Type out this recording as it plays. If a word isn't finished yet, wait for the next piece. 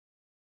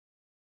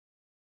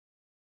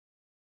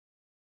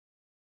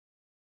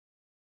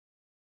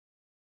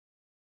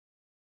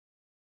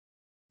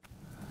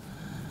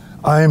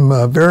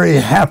I'm very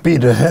happy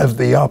to have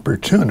the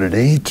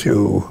opportunity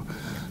to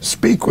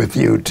speak with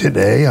you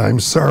today. I'm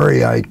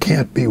sorry I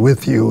can't be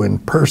with you in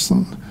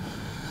person.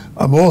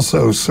 I'm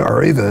also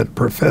sorry that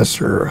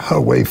Professor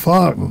He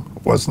Fang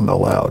wasn't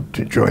allowed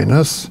to join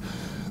us,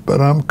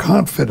 but I'm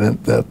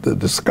confident that the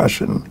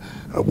discussion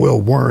will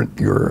warrant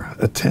your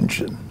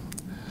attention.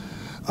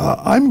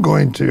 I'm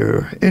going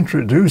to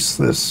introduce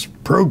this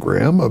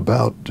program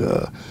about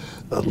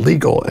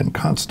legal and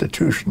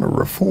constitutional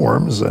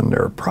reforms and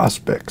their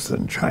prospects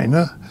in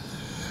China.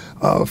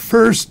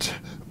 First,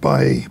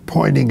 by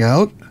pointing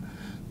out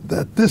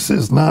that this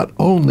is not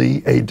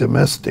only a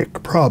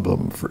domestic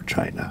problem for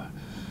China.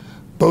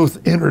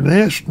 Both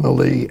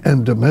internationally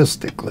and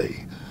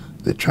domestically,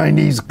 the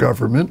Chinese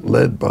government,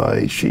 led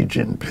by Xi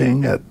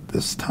Jinping at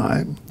this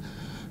time,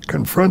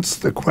 confronts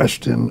the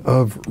question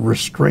of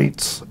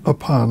restraints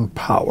upon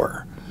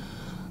power.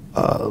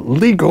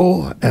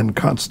 Legal and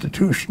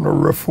constitutional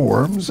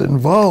reforms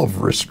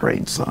involve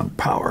restraints on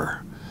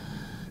power.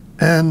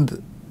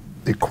 And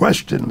the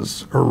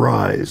questions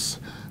arise,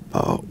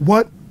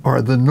 what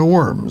are the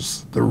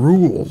norms, the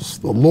rules,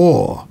 the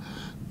law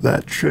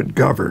that should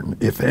govern,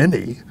 if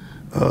any,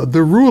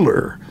 the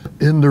ruler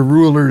in the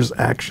ruler's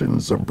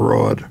actions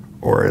abroad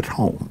or at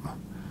home?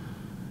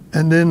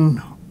 And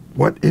then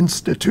what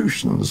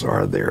institutions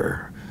are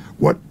there?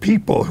 What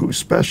people who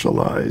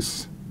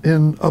specialize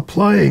in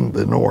applying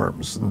the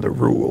norms and the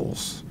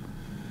rules?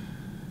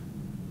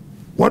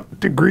 What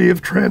degree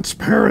of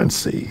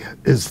transparency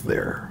is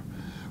there?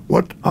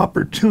 What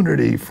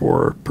opportunity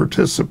for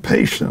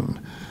participation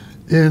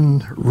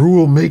in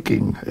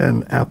rule-making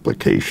and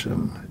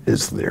application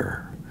is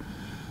there?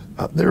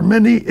 There are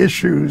many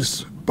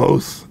issues,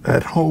 both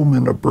at home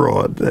and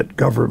abroad, that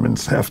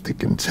governments have to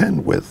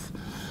contend with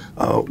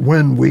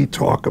when we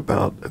talk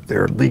about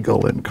their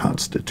legal and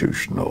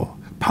constitutional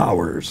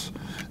powers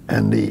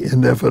and the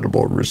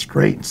inevitable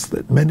restraints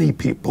that many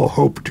people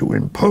hope to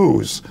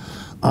impose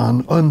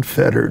on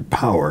unfettered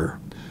power,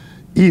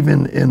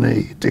 even in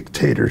a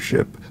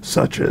dictatorship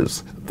such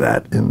as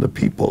that in the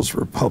People's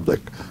Republic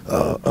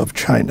of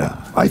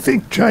China. I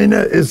think China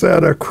is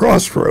at a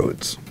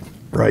crossroads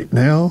right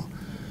now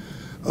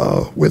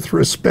with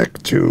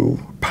respect to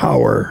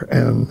power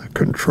and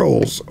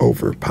controls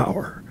over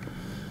power.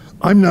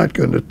 I'm not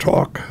going to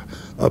talk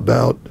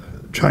about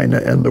China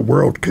and the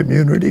world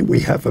community.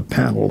 We have a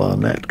panel on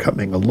that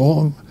coming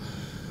along.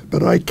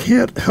 But I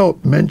can't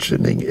help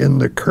mentioning in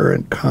the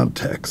current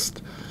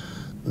context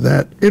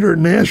that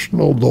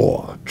international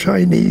law,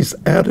 Chinese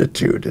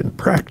attitude and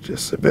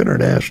practice of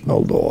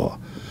international law,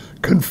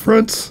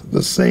 confronts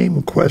the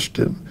same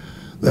question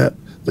that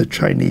the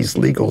Chinese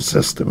legal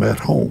system at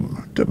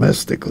home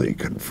domestically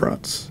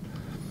confronts.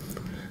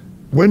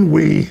 When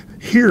we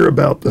hear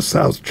about the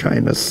South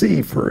China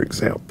Sea, for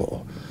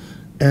example,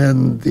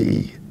 and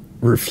the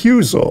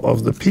refusal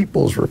of the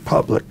People's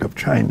Republic of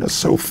China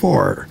so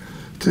far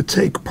to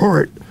take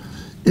part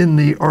in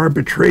the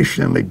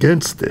arbitration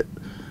against it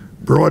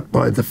brought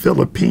by the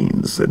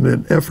Philippines in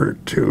an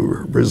effort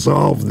to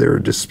resolve their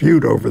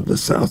dispute over the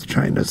South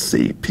China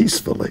Sea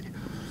peacefully.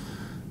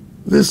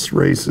 This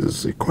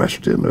raises a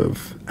question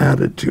of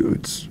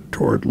attitudes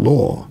toward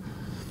law.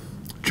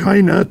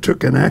 China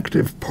took an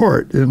active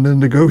part in the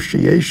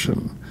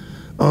negotiation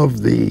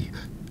of the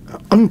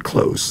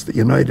UNCLOS, the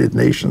United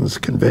Nations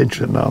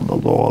Convention on the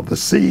Law of the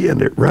Sea,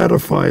 and it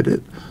ratified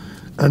it.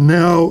 And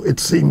now it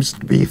seems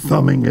to be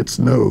thumbing its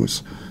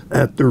nose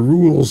at the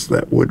rules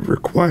that would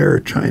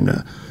require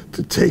China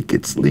to take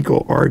its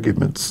legal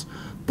arguments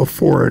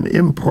before an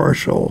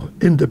impartial,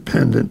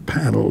 independent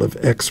panel of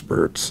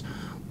experts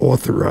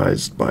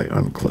authorized by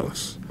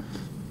UNCLOS.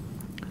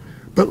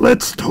 But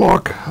let's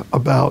talk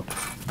about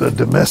the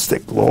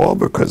domestic law,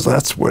 because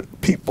that's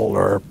what people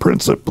are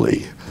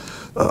principally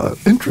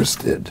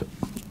interested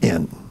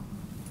in.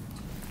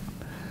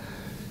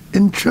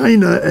 In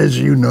China, as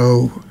you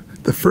know,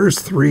 the first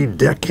 3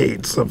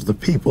 decades of the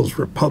People's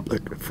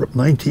Republic, from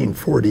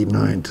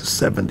 1949 to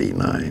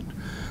 79,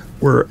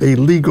 were a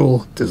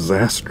legal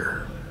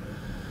disaster.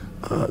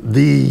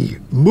 The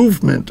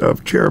movement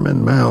of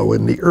Chairman Mao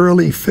in the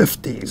early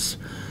 50s,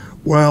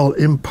 while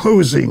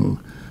imposing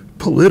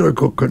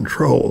political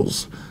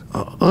controls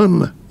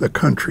on the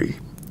country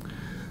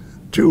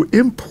to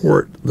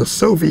import the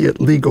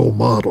Soviet legal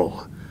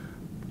model,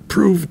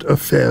 proved a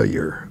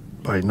failure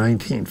by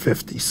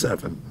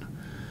 1957.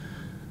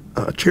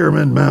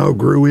 Chairman Mao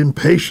grew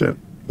impatient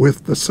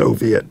with the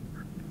Soviet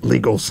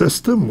legal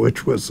system,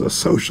 which was a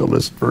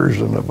socialist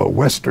version of a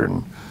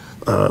Western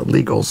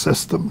legal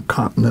system,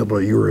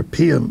 continental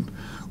European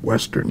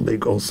Western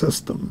legal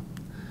system.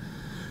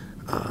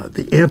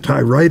 The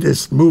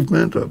anti-rightist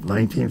movement of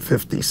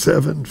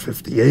 1957,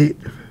 58,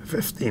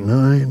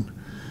 59,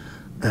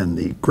 and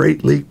the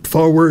Great Leap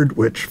Forward,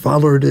 which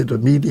followed it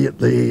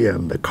immediately,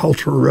 and the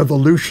Cultural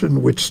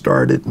Revolution, which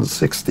started in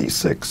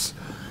 66,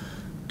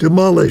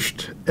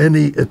 demolished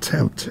any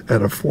attempt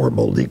at a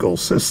formal legal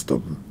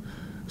system,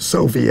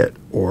 Soviet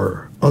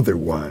or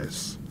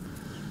otherwise.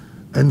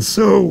 And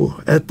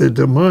so, at the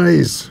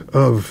demise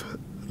of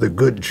the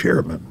good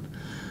chairman,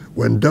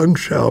 when Deng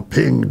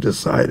Xiaoping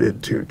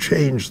decided to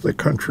change the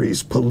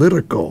country's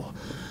political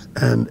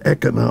and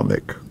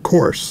economic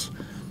course,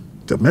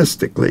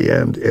 domestically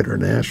and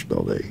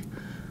internationally.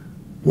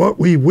 What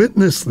we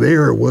witnessed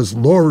there was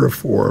law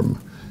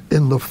reform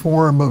in the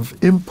form of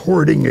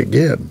importing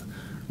again,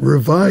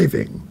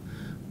 reviving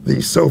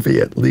the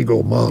Soviet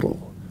legal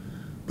model.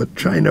 But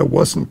China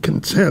wasn't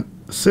content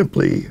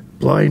simply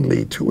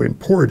blindly to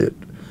import it,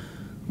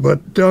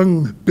 but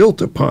Deng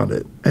built upon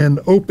it and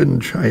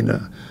opened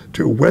China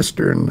to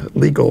Western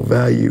legal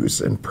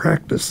values and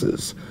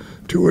practices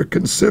to a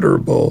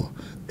considerable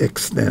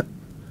extent.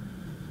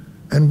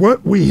 And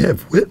what we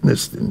have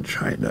witnessed in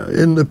China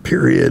in the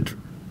period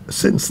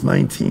since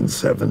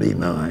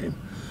 1979,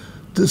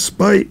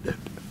 despite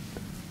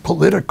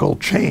political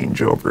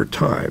change over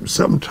time,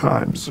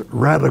 sometimes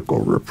radical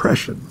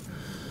repression,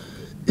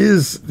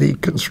 is the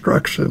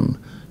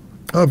construction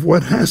of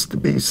what has to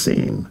be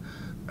seen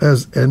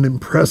as an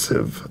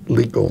impressive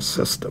legal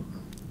system.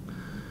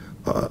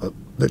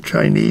 The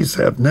Chinese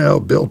have now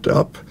built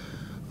up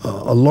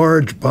a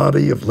large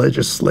body of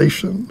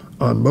legislation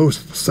on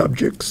most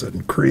subjects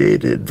and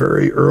created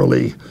very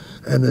early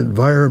an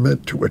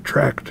environment to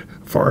attract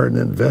foreign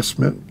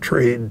investment,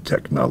 trade,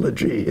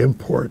 technology,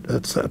 import,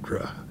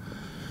 etc.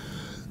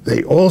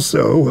 They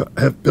also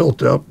have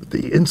built up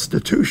the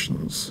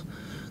institutions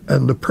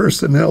and the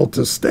personnel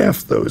to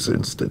staff those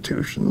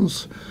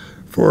institutions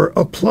for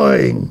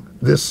applying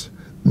this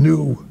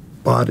new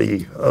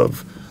body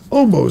of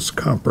almost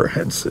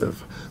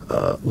comprehensive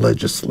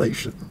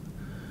legislation.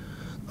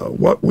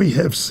 What we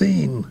have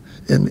seen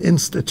in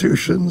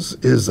institutions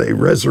is a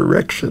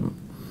resurrection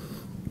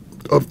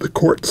of the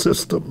court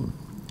system,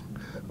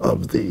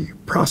 of the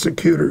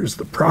prosecutors,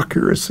 the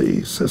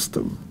procuracy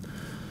system,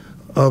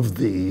 of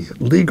the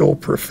legal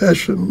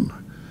profession,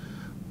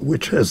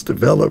 which has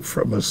developed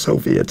from a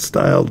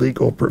Soviet-style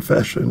legal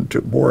profession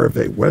to more of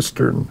a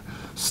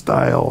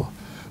Western-style,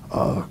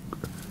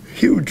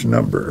 huge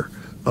number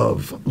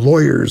of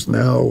lawyers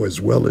now, as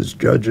well as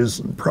judges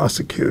and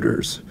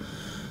prosecutors.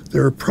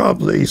 There are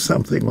probably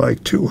something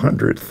like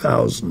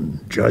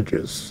 200,000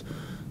 judges,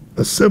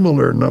 a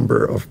similar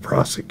number of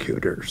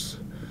prosecutors,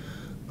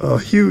 a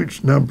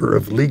huge number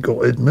of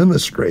legal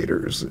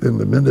administrators in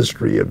the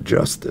Ministry of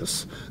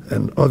Justice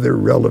and other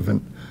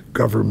relevant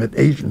government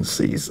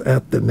agencies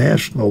at the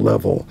national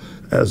level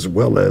as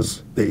well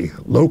as the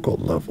local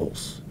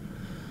levels.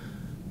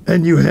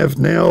 And you have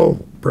now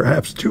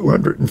perhaps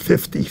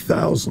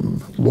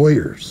 250,000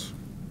 lawyers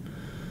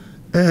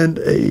and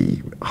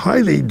a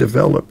highly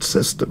developed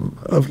system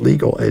of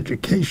legal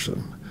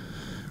education.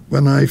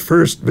 When I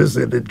first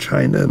visited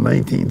China in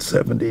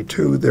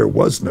 1972, there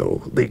was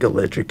no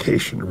legal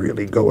education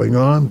really going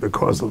on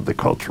because of the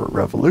Cultural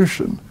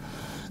Revolution.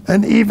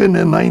 And even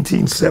in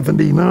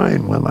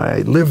 1979, when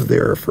I lived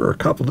there for a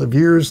couple of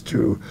years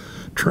to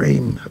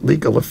train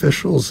legal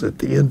officials at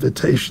the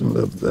invitation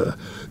of the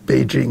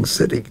Beijing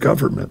city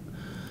government,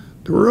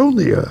 there were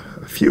only a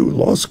few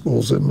law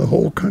schools in the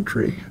whole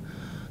country.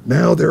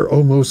 Now there are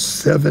almost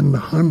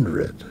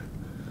 700.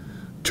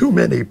 Too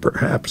many,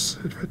 perhaps,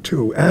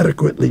 to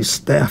adequately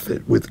staff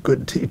it with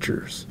good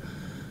teachers.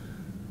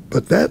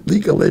 But that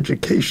legal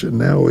education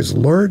now is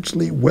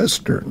largely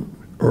Western,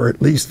 or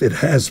at least it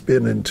has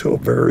been until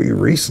very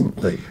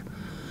recently.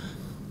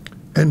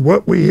 And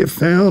what we have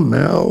found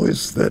now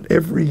is that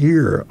every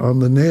year on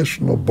the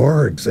National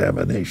Bar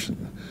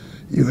Examination,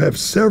 you have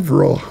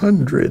several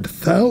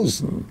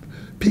 100,000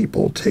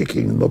 people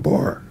taking the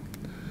bar.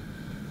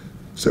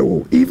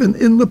 So even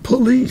in the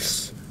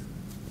police,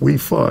 we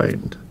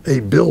find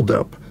a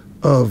buildup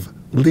of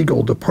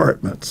legal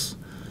departments.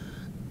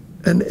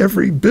 And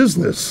every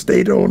business,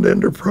 state-owned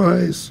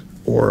enterprise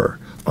or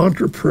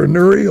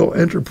entrepreneurial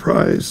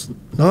enterprise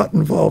not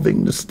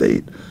involving the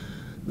state,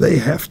 they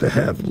have to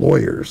have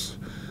lawyers.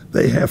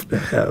 They have to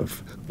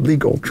have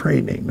legal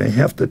training. They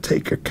have to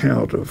take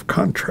account of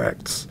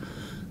contracts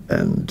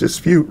and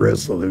dispute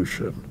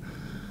resolution.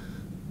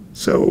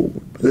 So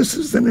this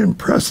is an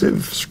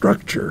impressive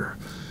structure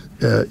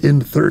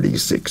in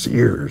 36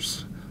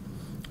 years.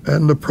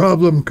 And the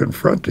problem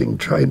confronting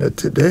China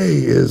today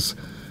is,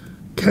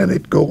 can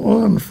it go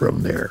on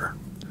from there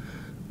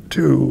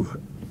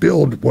to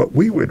build what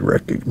we would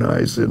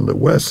recognize in the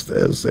West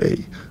as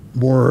a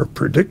more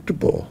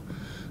predictable,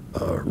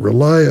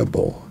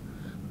 reliable,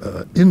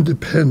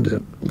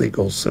 independent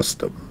legal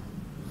system?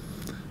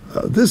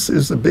 This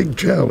is a big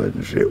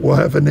challenge. It will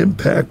have an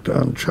impact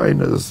on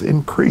China's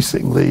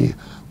increasingly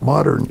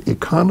modern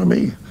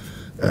economy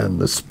and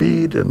the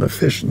speed and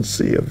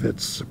efficiency of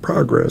its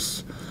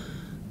progress.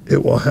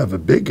 It will have a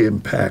big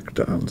impact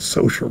on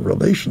social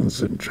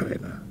relations in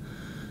China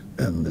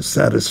and the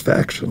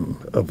satisfaction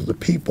of the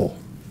people.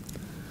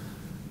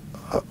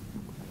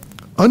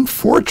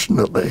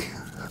 Unfortunately,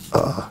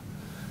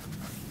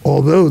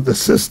 although the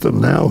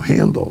system now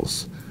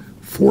handles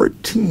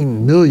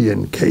 14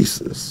 million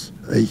cases,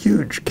 a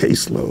huge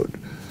caseload,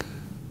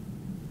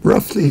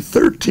 roughly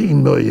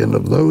 13 million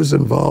of those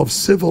involve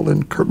civil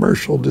and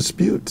commercial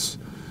disputes.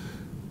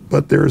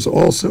 But there's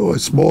also a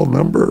small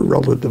number,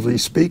 relatively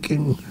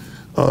speaking,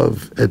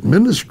 of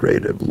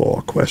administrative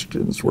law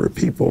questions where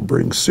people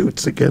bring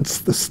suits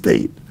against the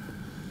state.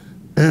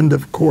 And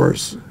of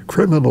course,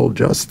 criminal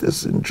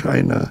justice in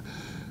China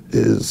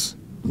is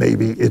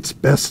maybe its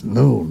best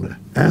known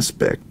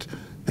aspect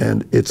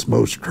and its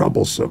most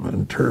troublesome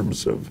in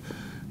terms of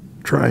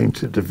trying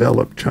to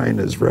develop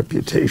China's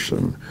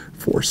reputation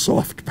for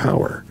soft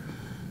power,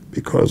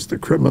 because the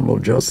criminal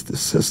justice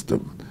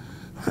system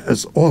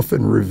has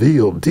often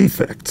revealed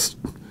defects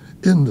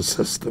in the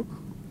system.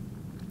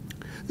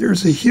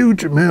 There's a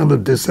huge amount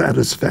of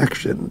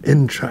dissatisfaction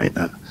in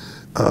China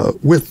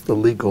with the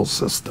legal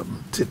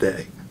system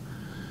today.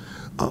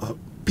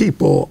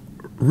 People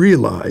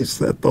realize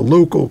that the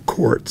local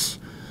courts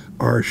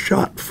are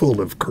shot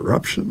full of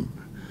corruption.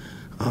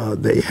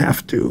 They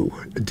have to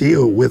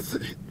deal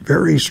with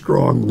very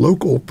strong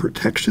local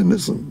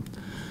protectionism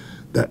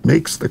that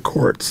makes the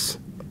courts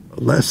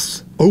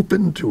less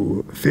open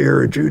to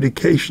fair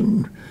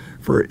adjudication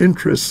for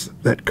interests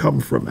that come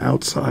from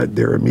outside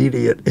their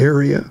immediate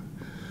area.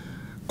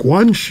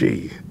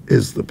 Guanxi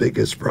is the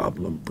biggest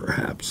problem,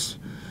 perhaps.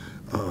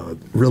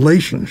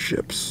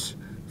 Relationships,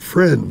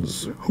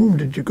 friends, whom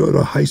did you go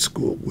to high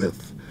school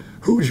with?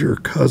 Who's your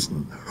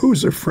cousin?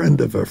 Who's a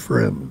friend of a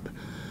friend?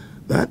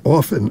 That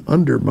often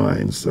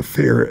undermines the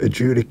fair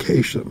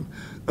adjudication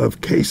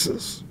of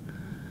cases.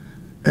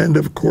 And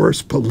of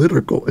course,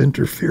 political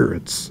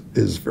interference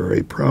is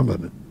very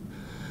prominent,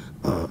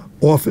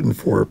 often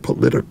for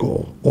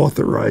political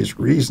authorized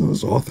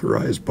reasons,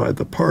 authorized by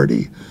the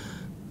party,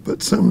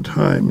 but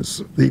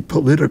sometimes the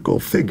political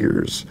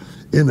figures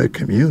in a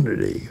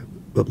community,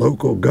 the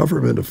local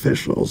government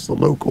officials, the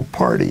local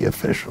party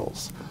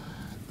officials,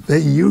 they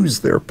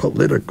use their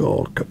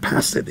political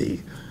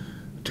capacity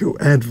to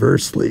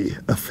adversely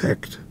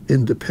affect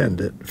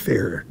independent,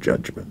 fair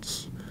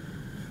judgments.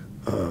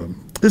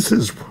 This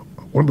is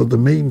one of the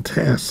main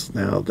tasks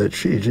now that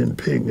Xi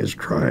Jinping is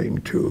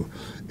trying to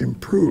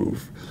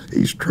improve.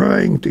 He's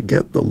trying to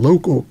get the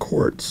local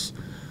courts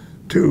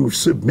to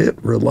submit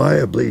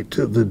reliably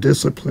to the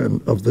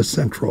discipline of the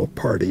central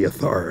party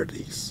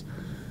authorities.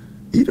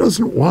 He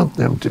doesn't want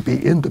them to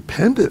be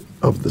independent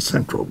of the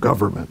central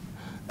government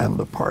and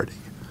the party,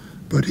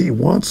 but he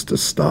wants to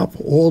stop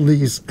all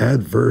these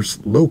adverse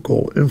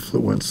local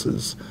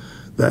influences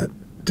that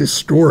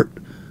distort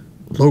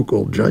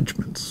local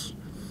judgments.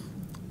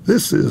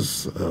 This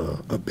is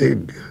a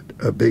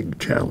big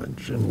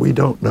challenge, and we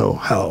don't know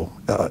how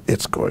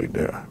it's going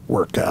to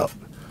work out.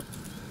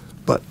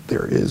 But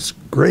there is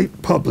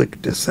great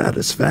public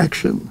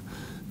dissatisfaction,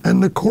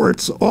 and the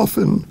courts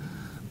often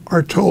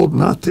are told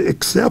not to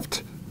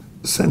accept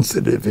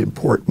sensitive,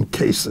 important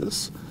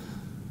cases.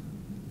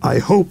 I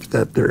hope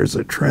that there is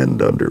a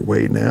trend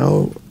underway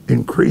now,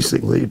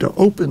 increasingly, to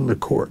open the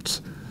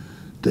courts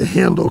to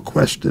handle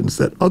questions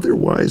that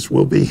otherwise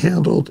will be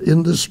handled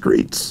in the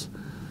streets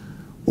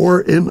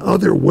or in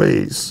other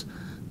ways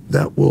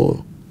that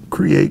will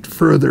create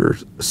further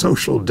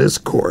social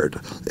discord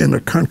in a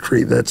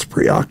country that's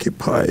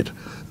preoccupied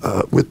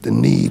with the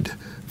need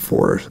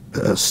for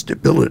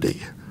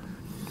stability.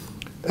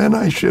 And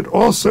I should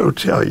also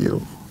tell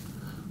you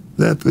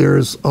that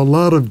there's a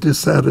lot of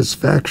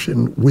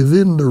dissatisfaction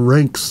within the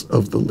ranks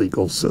of the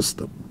legal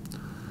system.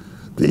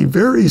 The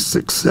very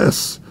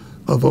success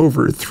of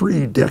over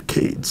 3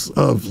 decades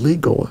of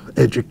legal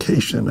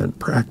education and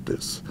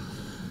practice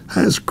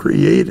has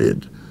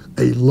created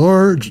a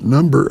large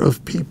number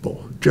of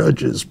people,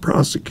 judges,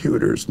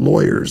 prosecutors,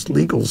 lawyers,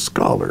 legal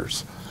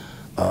scholars,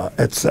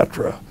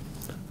 etc.,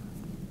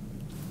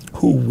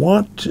 who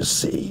want to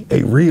see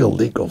a real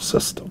legal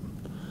system,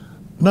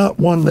 not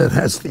one that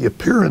has the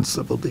appearance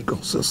of a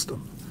legal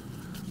system,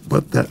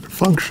 but that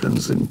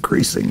functions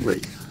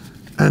increasingly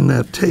and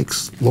that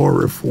takes law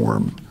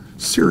reform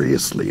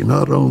seriously,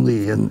 not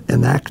only in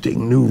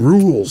enacting new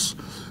rules,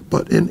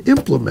 but in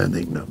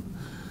implementing them.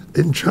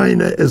 In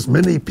China, as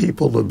many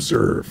people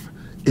observe,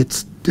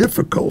 it's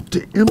difficult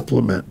to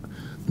implement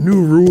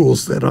new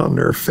rules that on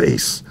their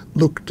face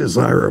look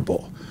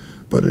desirable,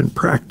 but in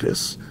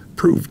practice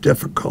prove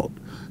difficult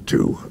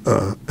to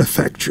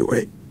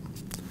effectuate.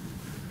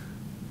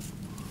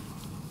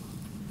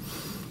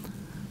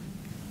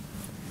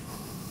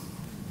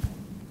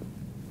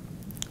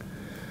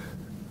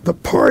 The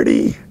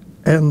party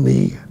and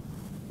the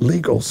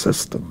legal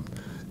system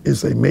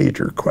is a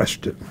major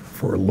question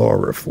for law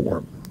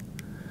reform.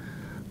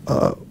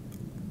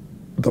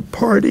 The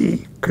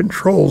party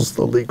controls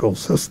the legal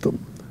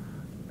system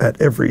at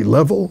every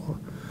level.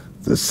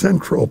 The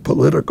Central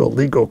Political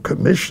Legal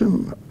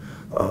Commission,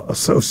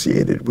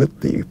 associated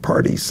with the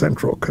party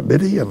Central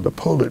Committee and the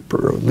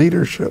Politburo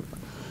leadership,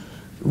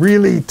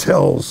 really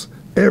tells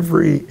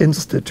every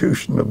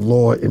institution of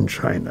law in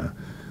China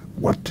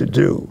what to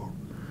do.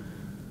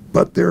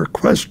 But there are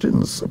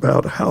questions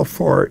about how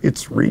far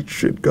its reach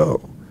should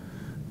go.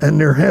 And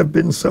there have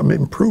been some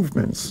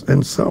improvements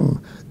and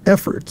some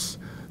efforts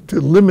to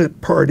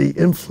limit party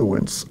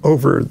influence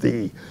over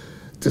the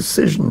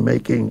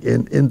decision-making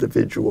in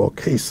individual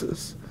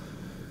cases.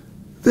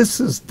 This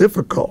is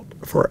difficult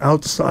for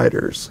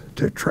outsiders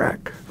to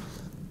track.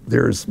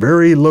 there's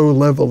very low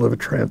level of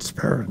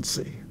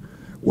transparency.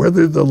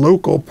 Whether the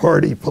local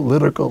party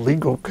political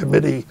legal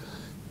committee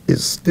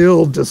is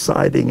still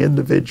deciding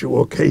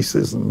individual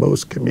cases in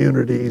most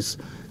communities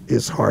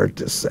is hard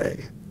to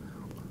say.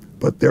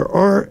 But there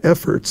are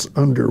efforts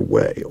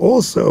underway.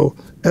 Also,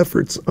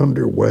 efforts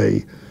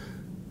underway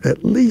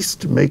at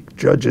least to make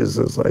judges,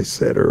 as I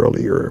said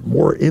earlier,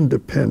 more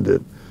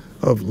independent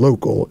of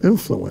local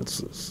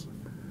influences.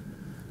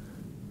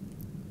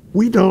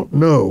 We don't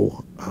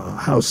know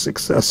how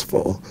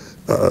successful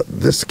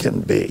this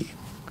can be.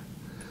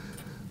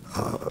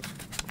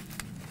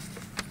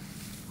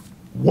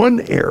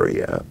 One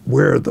area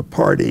where the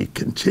party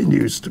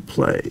continues to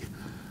play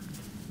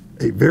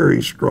a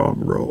very strong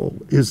role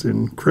is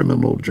in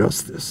criminal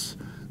justice,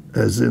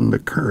 as in the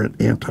current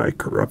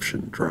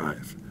anti-corruption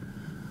drive.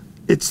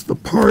 It's the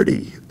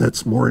party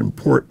that's more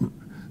important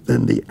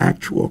than the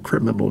actual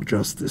criminal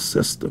justice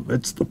system.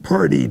 It's the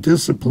Party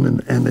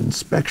Discipline and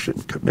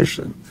Inspection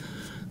Commission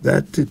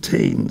that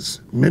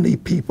detains many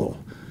people,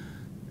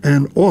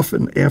 and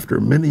often after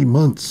many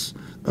months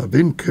of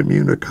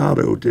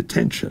incommunicado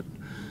detention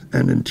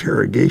and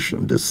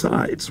interrogation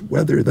decides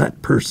whether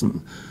that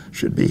person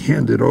should be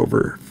handed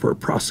over for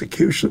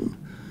prosecution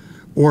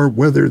or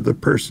whether the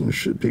person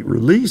should be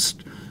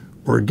released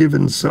or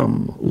given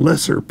some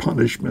lesser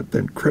punishment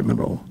than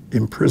criminal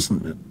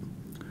imprisonment.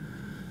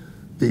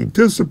 The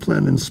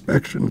discipline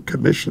inspection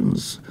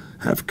commissions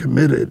have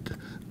committed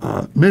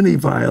many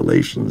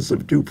violations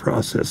of due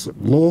process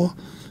of law,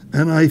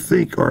 and I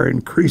think are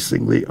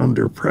increasingly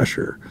under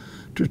pressure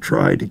to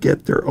try to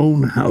get their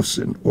own house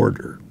in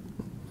order.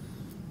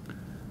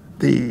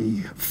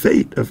 The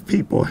fate of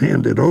people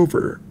handed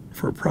over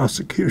for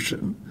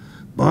prosecution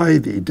by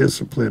the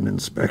Discipline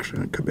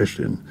Inspection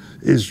Commission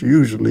is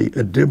usually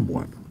a dim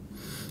one.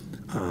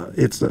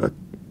 It's a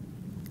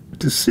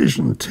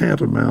decision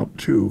tantamount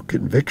to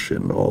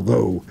conviction,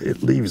 although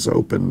it leaves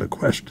open the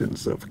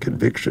questions of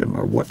conviction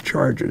or what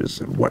charges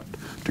and what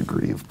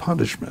degree of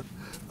punishment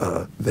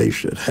they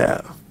should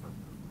have.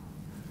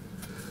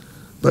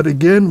 But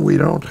again, we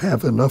don't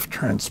have enough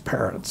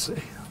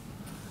transparency.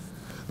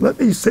 Let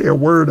me say a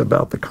word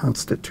about the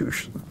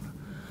Constitution.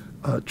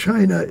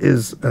 China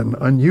is an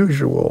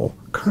unusual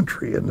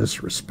country in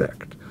this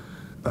respect.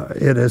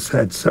 It has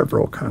had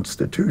several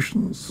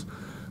constitutions.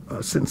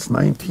 Since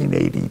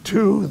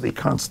 1982, the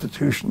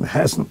Constitution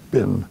hasn't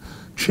been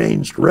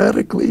changed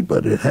radically,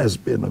 but it has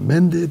been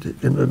amended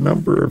in a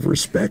number of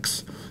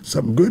respects,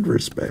 some good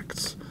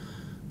respects.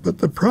 But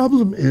the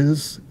problem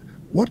is,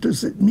 what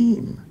does it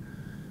mean?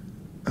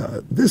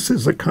 This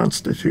is a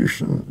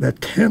constitution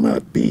that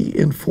cannot be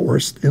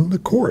enforced in the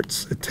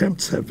courts.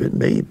 Attempts have been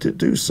made to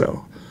do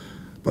so,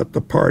 but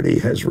the party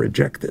has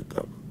rejected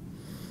them.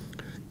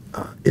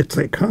 It's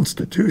a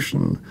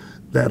constitution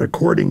that,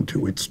 according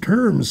to its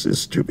terms,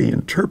 is to be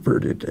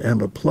interpreted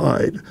and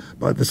applied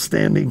by the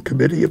Standing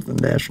Committee of the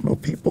National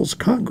People's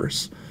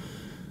Congress.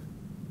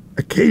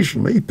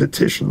 Occasionally,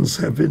 petitions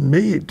have been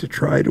made to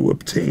try to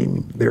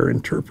obtain their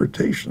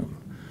interpretation,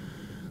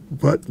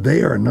 but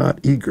they are not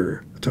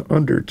eager to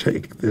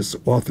undertake this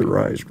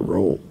authorized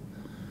role.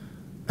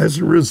 As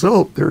a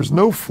result, there's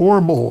no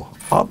formal,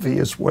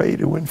 obvious way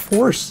to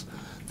enforce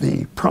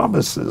the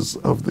promises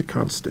of the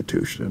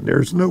Constitution.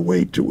 There's no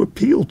way to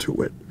appeal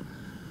to it.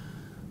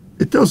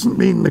 It doesn't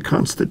mean the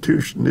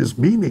Constitution is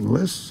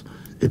meaningless.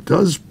 It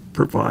does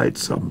provide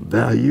some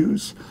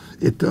values.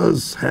 It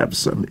does have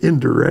some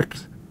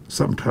indirect,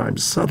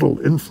 sometimes subtle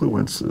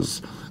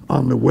influences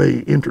on the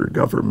way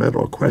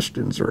intergovernmental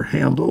questions are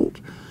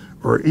handled,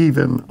 or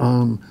even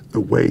on the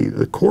way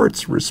the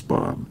courts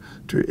respond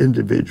to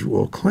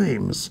individual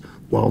claims,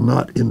 while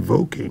not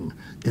invoking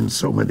in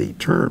so many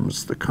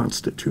terms the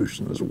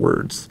Constitution's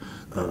words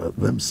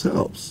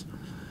themselves.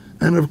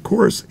 And of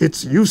course,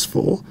 it's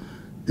useful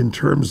in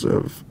terms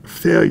of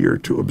failure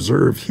to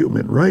observe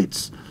human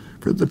rights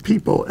for the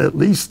people at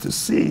least to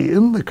see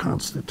in the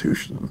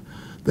Constitution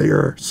they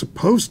are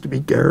supposed to be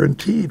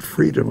guaranteed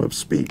freedom of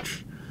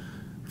speech,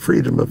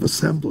 freedom of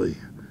assembly,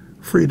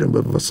 freedom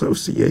of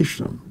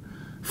association,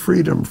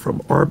 freedom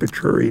from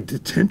arbitrary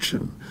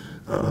detention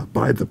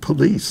by the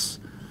police.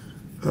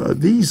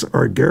 These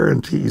are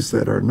guarantees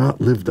that are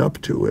not lived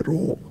up to at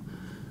all.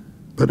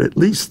 But at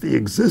least the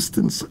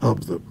existence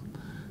of them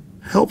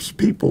helps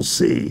people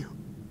see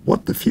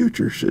what the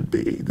future should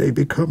be. They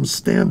become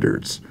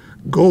standards,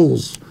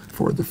 goals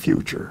for the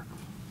future.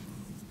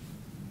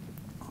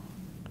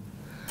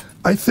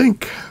 I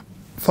think,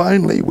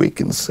 finally, we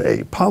can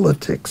say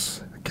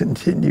politics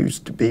continues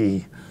to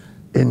be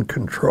in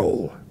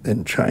control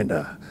in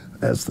China.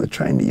 As the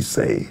Chinese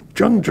say,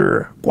 政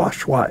治挂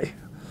帅.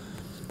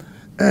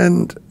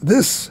 And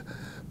this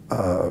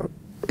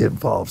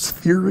involves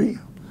theory.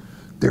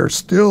 There are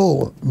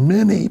still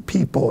many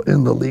people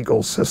in the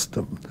legal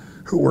system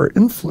who are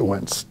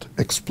influenced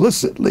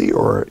explicitly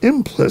or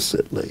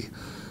implicitly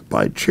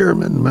by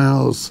Chairman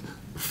Mao's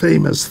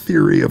famous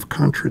theory of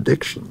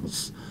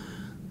contradictions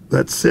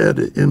that said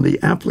in the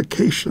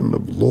application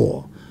of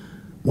law,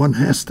 one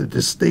has to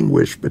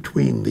distinguish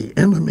between the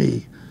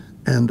enemy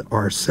and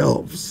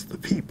ourselves, the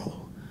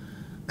people.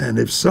 And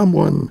if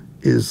someone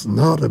is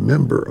not a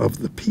member of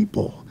the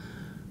people,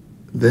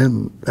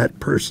 then that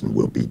person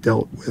will be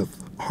dealt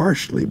with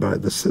harshly by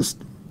the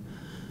system.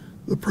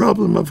 The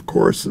problem, of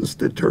course, is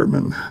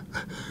determine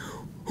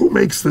who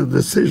makes the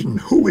decision.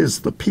 Who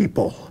is the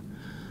people?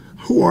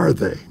 Who are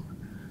they?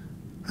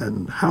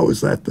 And how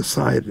is that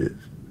decided?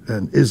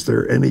 And is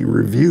there any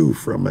review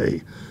from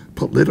a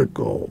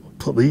political,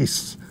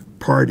 police,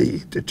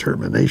 party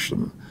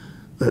determination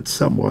that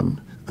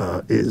someone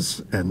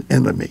is an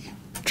enemy?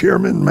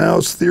 Chairman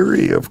Mao's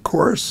theory, of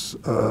course,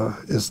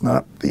 is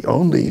not the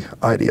only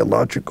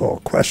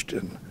ideological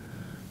question.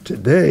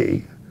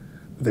 Today,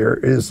 there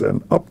is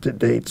an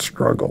up-to-date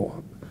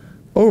struggle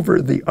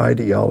over the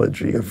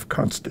ideology of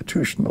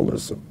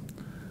constitutionalism,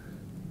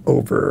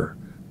 over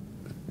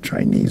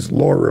Chinese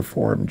law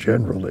reform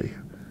generally.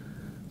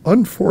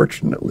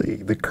 Unfortunately,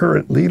 the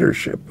current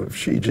leadership of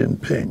Xi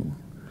Jinping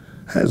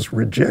has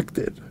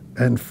rejected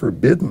and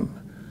forbidden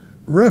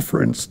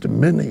reference to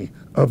many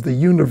of the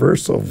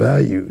universal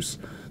values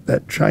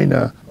that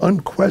China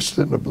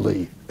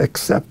unquestionably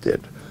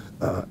accepted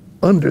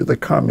under the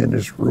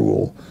communist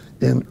rule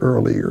in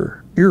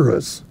earlier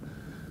eras.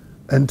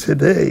 And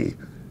today,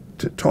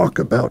 to talk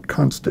about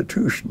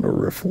constitutional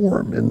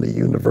reform in the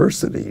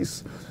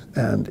universities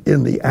and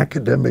in the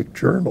academic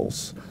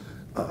journals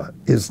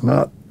is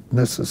not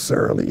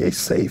necessarily a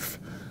safe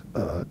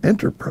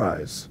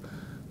enterprise.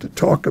 To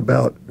talk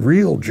about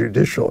real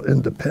judicial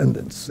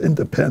independence,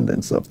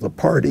 independence of the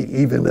party,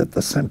 even at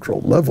the central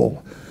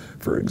level,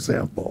 for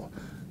example,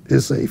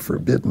 is a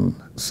forbidden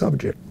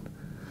subject.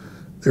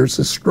 There's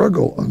a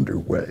struggle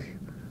underway.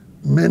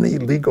 Many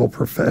legal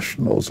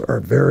professionals are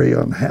very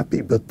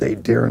unhappy, but they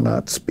dare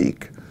not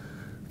speak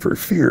for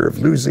fear of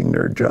losing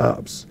their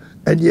jobs.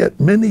 And yet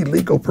many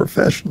legal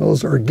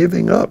professionals are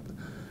giving up.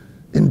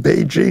 In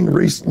Beijing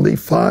recently,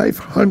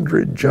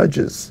 500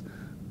 judges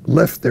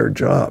left their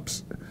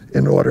jobs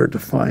in order to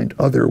find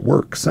other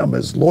work, some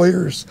as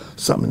lawyers,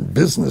 some in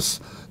business,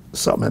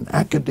 some in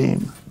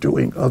academia,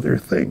 doing other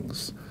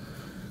things.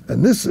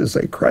 And this is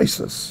a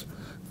crisis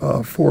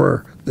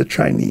for the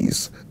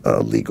Chinese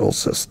legal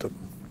system.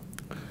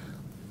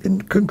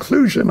 In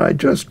conclusion, I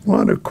just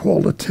want to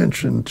call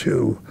attention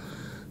to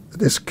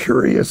this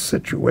curious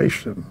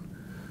situation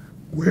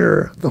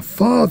where the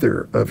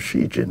father of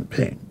Xi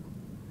Jinping,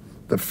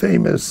 the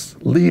famous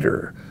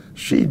leader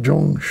Xi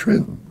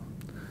Jinping,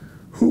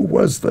 who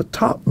was the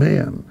top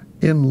man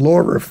in law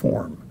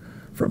reform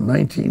from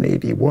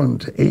 1981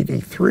 to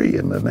 83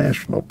 in the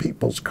National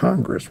People's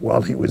Congress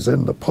while he was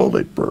in the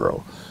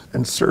Politburo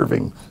and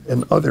serving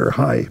in other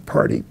high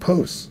party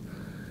posts.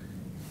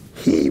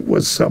 He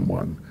was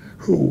someone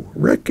who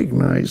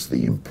recognized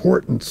the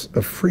importance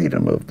of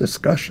freedom of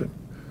discussion,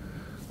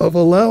 of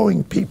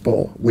allowing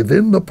people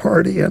within the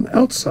party and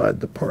outside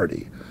the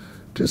party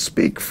to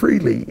speak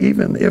freely,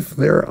 even if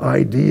their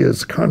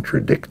ideas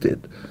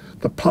contradicted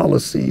the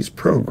policies,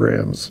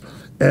 programs,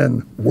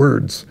 and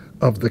words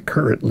of the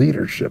current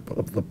leadership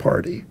of the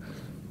party.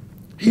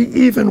 He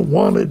even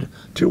wanted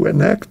to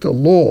enact a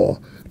law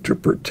to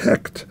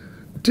protect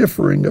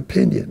differing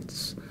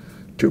opinions,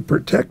 to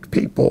protect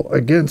people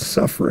against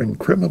suffering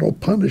criminal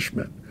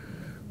punishment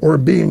or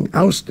being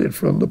ousted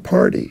from the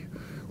party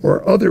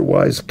or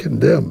otherwise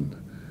condemned,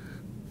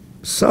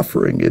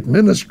 suffering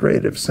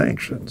administrative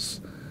sanctions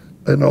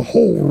and a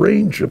whole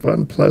range of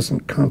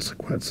unpleasant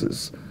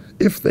consequences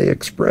if they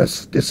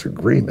express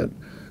disagreement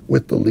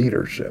with the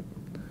leadership.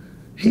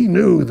 He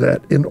knew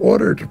that in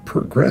order to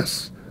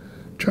progress,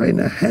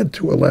 China had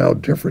to allow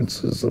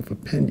differences of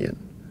opinion.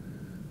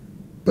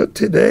 But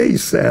today,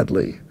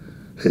 sadly,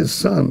 his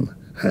son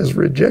has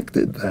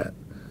rejected that.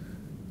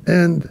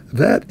 And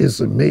that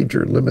is a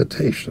major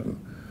limitation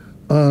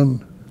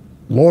on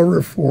law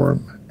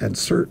reform and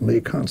certainly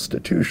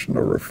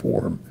constitutional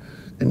reform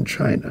in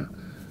China.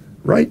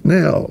 Right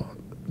now,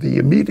 the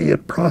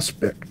immediate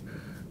prospect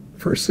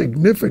for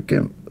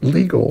significant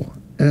legal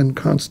and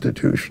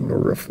constitutional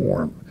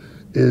reform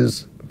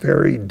is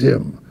very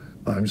dim,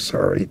 I'm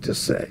sorry to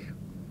say.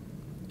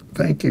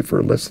 Thank you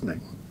for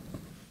listening.